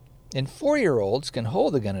right. And 4-year-olds can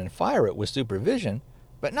hold a gun and fire it with supervision,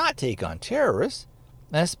 but not take on terrorists,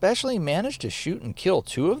 and especially manage to shoot and kill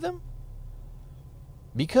 2 of them?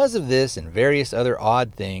 Because of this and various other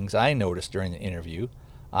odd things I noticed during the interview,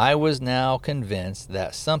 I was now convinced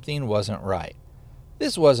that something wasn't right.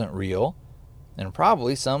 This wasn't real, and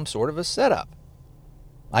probably some sort of a setup.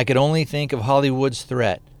 I could only think of Hollywood's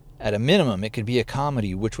Threat. At a minimum, it could be a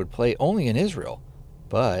comedy which would play only in Israel,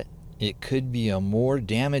 but it could be a more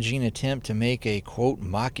damaging attempt to make a, quote,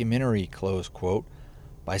 mockumentary, close quote,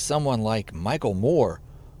 by someone like Michael Moore,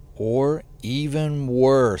 or even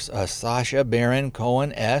worse, a Sacha Baron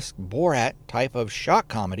Cohen-esque Borat type of shock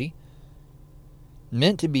comedy,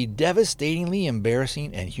 meant to be devastatingly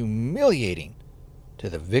embarrassing and humiliating to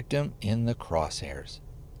the victim in the crosshairs.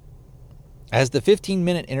 As the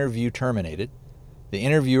 15-minute interview terminated, the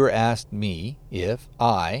interviewer asked me if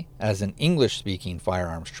I, as an English-speaking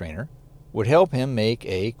firearms trainer, would help him make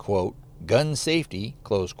a, quote, gun safety,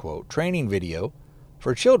 close quote, training video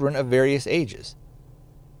for children of various ages.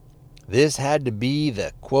 This had to be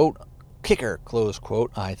the, quote, kicker, close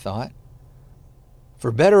quote, I thought.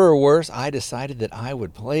 For better or worse, I decided that I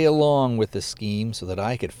would play along with the scheme so that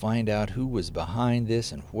I could find out who was behind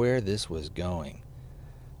this and where this was going.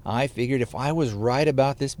 I figured if I was right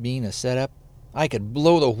about this being a setup, I could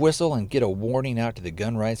blow the whistle and get a warning out to the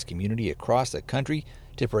gun rights community across the country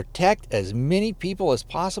to protect as many people as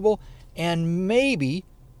possible and maybe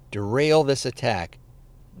derail this attack.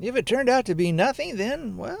 If it turned out to be nothing,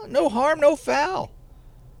 then, well, no harm, no foul.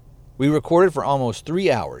 We recorded for almost 3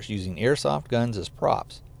 hours using airsoft guns as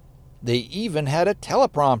props. They even had a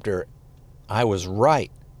teleprompter. I was right.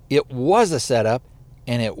 It was a setup,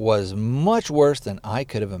 and it was much worse than I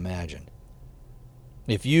could have imagined.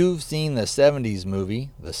 If you've seen the 70s movie,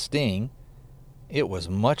 The Sting, it was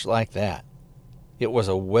much like that. It was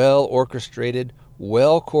a well-orchestrated,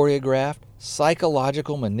 well-choreographed,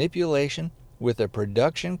 psychological manipulation with a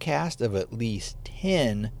production cast of at least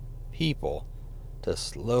 10 people to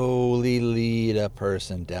slowly lead a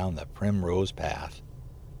person down the primrose path.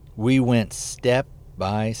 We went step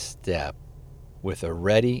by step with a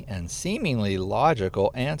ready and seemingly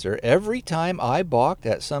logical answer every time I balked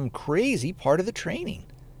at some crazy part of the training.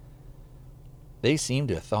 They seemed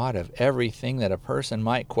to have thought of everything that a person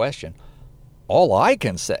might question. All I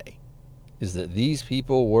can say is that these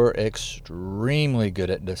people were extremely good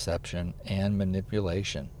at deception and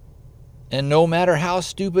manipulation. And no matter how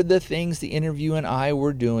stupid the things the interview and I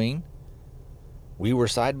were doing, we were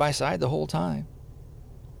side by side the whole time.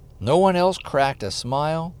 No one else cracked a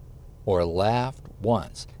smile or laughed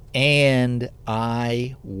once. And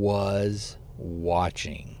I was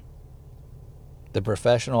watching. The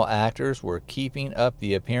professional actors were keeping up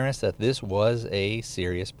the appearance that this was a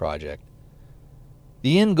serious project.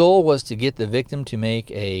 The end goal was to get the victim to make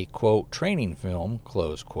a, quote, training film,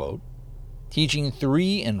 close quote, teaching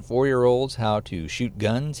 3- and 4-year-olds how to shoot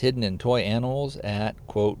guns hidden in toy animals at,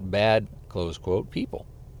 quote, bad, close quote, people.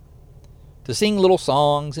 To sing little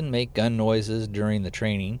songs and make gun noises during the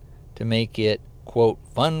training to make it, quote,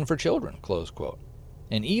 fun for children, close quote.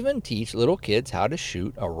 And even teach little kids how to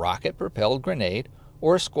shoot a rocket-propelled grenade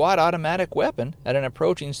or a squad automatic weapon at an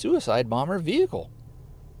approaching suicide bomber vehicle.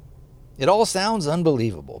 It all sounds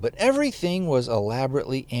unbelievable, but everything was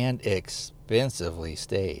elaborately and expensively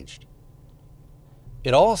staged.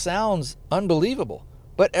 It all sounds unbelievable,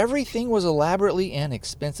 but everything was elaborately and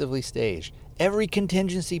expensively staged. Every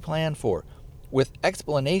contingency planned for, with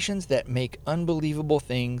explanations that make unbelievable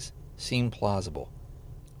things seem plausible.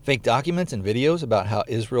 Fake documents and videos about how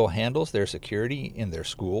Israel handles their security in their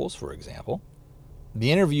schools, for example.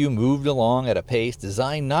 The interview moved along at a pace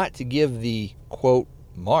designed not to give the, quote,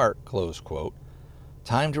 mark, close quote,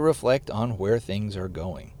 time to reflect on where things are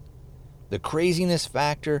going. The craziness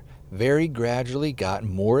factor very gradually got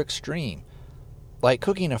more extreme, like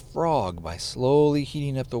cooking a frog by slowly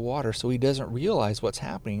heating up the water so he doesn't realize what's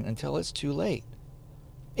happening until it's too late.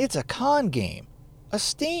 It's a con game, a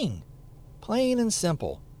sting, plain and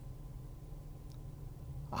simple.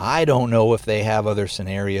 I don't know if they have other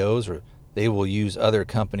scenarios or they will use other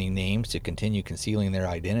company names to continue concealing their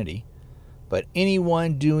identity, but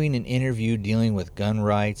anyone doing an interview dealing with gun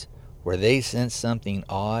rights where they sense something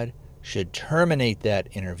odd should terminate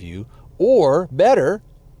that interview, or better,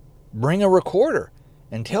 bring a recorder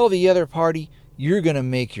and tell the other party you're going to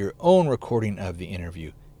make your own recording of the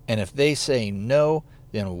interview. And if they say no,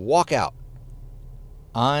 then walk out.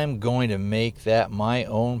 I'm going to make that my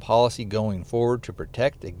own policy going forward to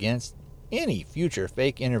protect against any future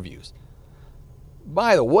fake interviews.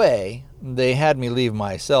 By the way, they had me leave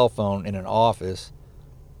my cell phone in an office,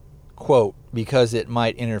 quote, because it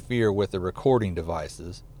might interfere with the recording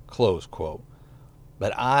devices, close quote.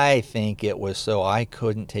 But I think it was so I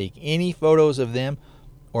couldn't take any photos of them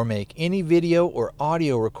or make any video or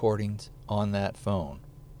audio recordings on that phone.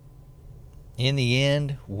 In the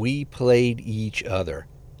end, we played each other,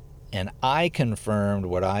 and I confirmed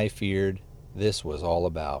what I feared this was all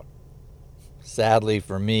about. Sadly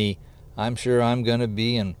for me, I'm sure I'm going to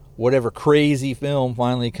be in whatever crazy film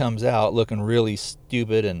finally comes out looking really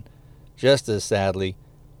stupid, and just as sadly,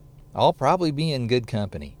 I'll probably be in good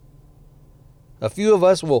company. A few of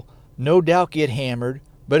us will no doubt get hammered,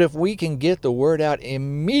 but if we can get the word out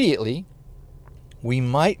immediately, we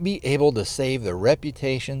might be able to save the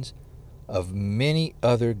reputations of many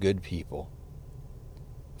other good people.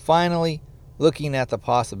 Finally, looking at the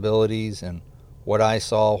possibilities and what I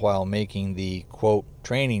saw while making the, quote,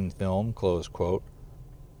 training film, close quote,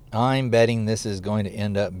 I'm betting this is going to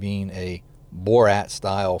end up being a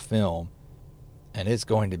Borat-style film, and it's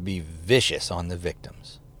going to be vicious on the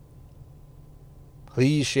victims.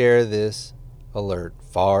 Please share this alert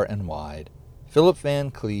far and wide. Philip Van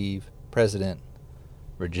Cleve, President,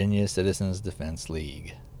 Virginia Citizens Defense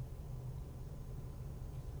League.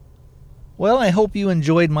 Well, I hope you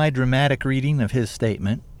enjoyed my dramatic reading of his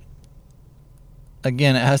statement.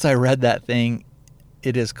 Again, as I read that thing,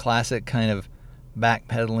 it is classic kind of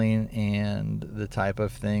backpedaling and the type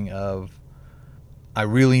of thing of I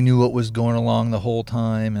really knew what was going along the whole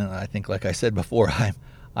time, and I think, like I said before,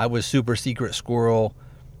 I was super secret squirrel,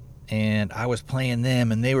 and I was playing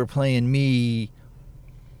them, and they were playing me.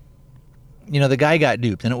 You know, the guy got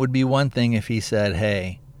duped, and it would be one thing if he said,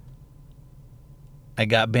 hey, I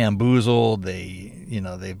got bamboozled,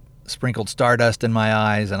 they sprinkled stardust in my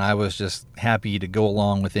eyes, and I was just happy to go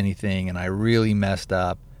along with anything, and I really messed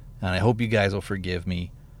up, and I hope you guys will forgive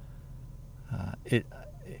me.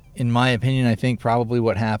 In my opinion, I think probably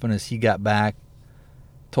what happened is he got back,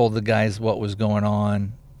 told the guys what was going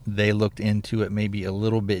on. They looked into it maybe a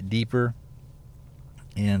little bit deeper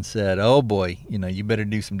and said, oh boy, you better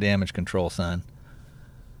do some damage control, son.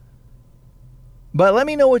 But let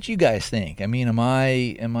me know what you guys think. I mean, am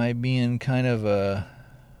I being kind of a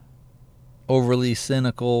overly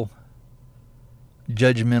cynical,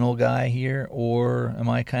 judgmental guy here, or am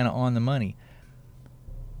I kind of on the money?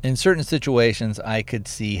 In certain situations, I could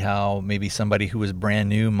see how maybe somebody who was brand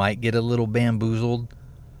new might get a little bamboozled,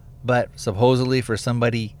 but supposedly for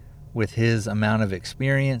somebody with his amount of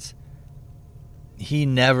experience, he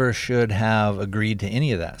never should have agreed to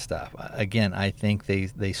any of that stuff. Again, I think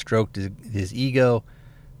they stroked his ego.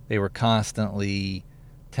 They were constantly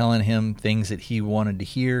telling him things that he wanted to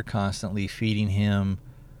hear, constantly feeding him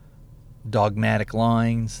dogmatic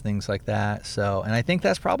lines, things like that. So, and I think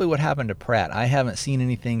that's probably what happened to Pratt. I haven't seen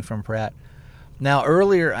anything from Pratt. Now,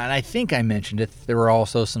 earlier, and I think I mentioned it, there were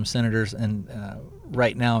also some senators, and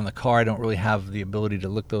right now in the car, I don't really have the ability to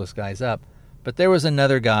look those guys up. But there was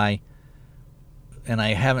another guy, and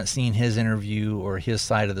I haven't seen his interview or his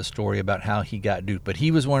side of the story about how he got duped. But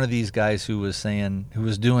he was one of these guys who was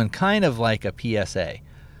doing kind of like a PSA.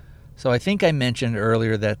 So I think I mentioned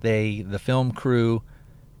earlier that the film crew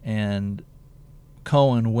and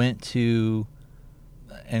Cohen went to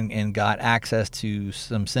and got access to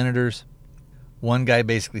some senators. One guy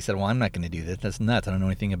basically said, well, I'm not going to do this. That's nuts. I don't know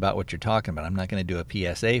anything about what you're talking about. I'm not going to do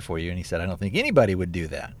a PSA for you. And he said, I don't think anybody would do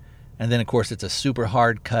that. And then, of course, it's a super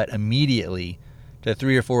hard cut immediately to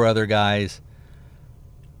 3 or 4 other guys.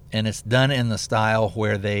 And it's done in the style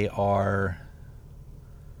where they are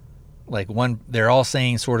they're all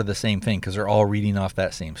saying sort of the same thing because they're all reading off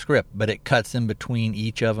that same script, but it cuts in between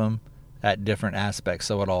each of them at different aspects,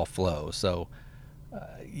 so it all flows. So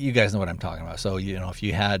you guys know what I'm talking about. So, if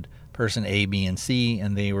you had person A, B, and C,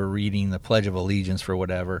 and they were reading the Pledge of Allegiance for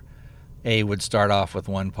whatever, A would start off with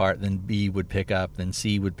one part, then B would pick up, then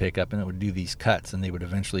C would pick up, and it would do these cuts, and they would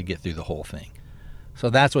eventually get through the whole thing. So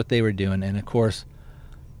that's what they were doing. And, of course,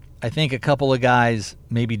 I think a couple of guys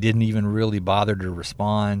maybe didn't even really bother to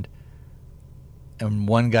respond. And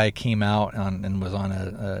one guy came out and was on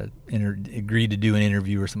agreed to do an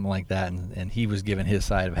interview or something like that, and he was giving his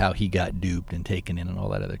side of how he got duped and taken in and all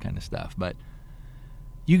that other kind of stuff. But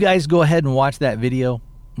you guys go ahead and watch that video.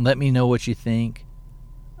 Let me know what you think.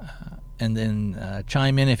 And then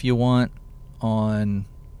chime in if you want on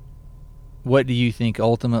what do you think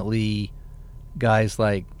ultimately guys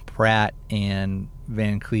like Pratt and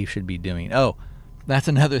Van Cleef should be doing. Oh, that's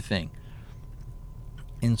another thing.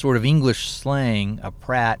 In sort of English slang, a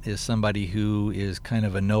Pratt is somebody who is kind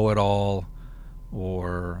of a know-it-all,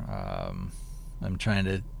 or I'm trying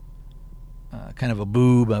to kind of a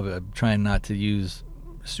boob. I'm trying not to use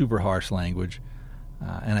super harsh language.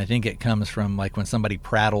 And I think it comes from like when somebody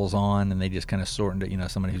prattles on and they just kind of sort into,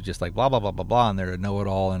 somebody who's just like blah, blah, blah, blah, blah, and they're a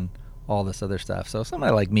know-it-all and all this other stuff. So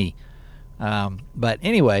somebody like me. But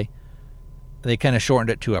anyway, they kind of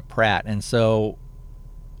shortened it to a Pratt. And so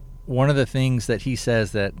one of the things that he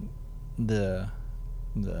says that the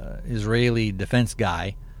Israeli defense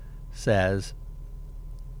guy says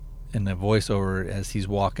in the voiceover as he's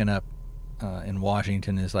walking up in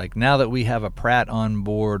Washington is like, now that we have a Pratt on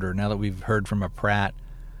board, or now that we've heard from a Pratt,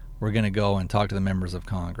 we're going to go and talk to the members of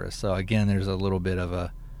Congress. So again, there's a little bit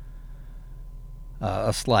of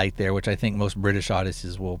a slight there, which I think most British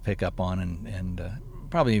audiences will pick up on, and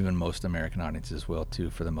probably even most American audiences will too,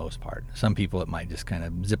 for the most part. Some people it might just kind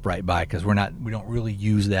of zip right by because we don't really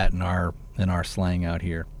use that in our slang out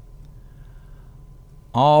here.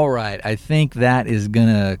 All right, I think that is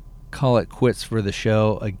gonna call it quits for the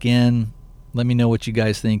show. Again, let me know what you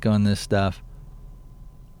guys think on this stuff.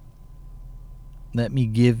 Let me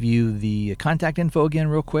give you the contact info again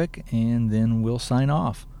real quick, and then we'll sign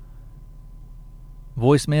off.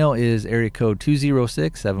 Voicemail is area code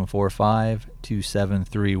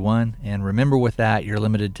 206-745-2731. And remember, with that, you're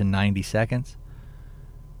limited to 90 seconds.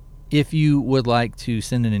 If you would like to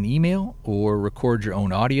send in an email or record your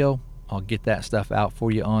own audio, I'll get that stuff out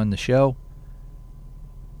for you on the show.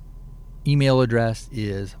 Email address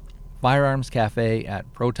is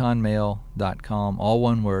firearmscafe@protonmail.com. All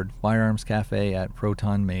one word,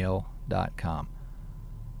 firearmscafe@protonmail.com.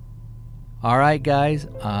 All right, guys,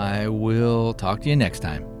 I will talk to you next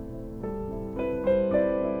time.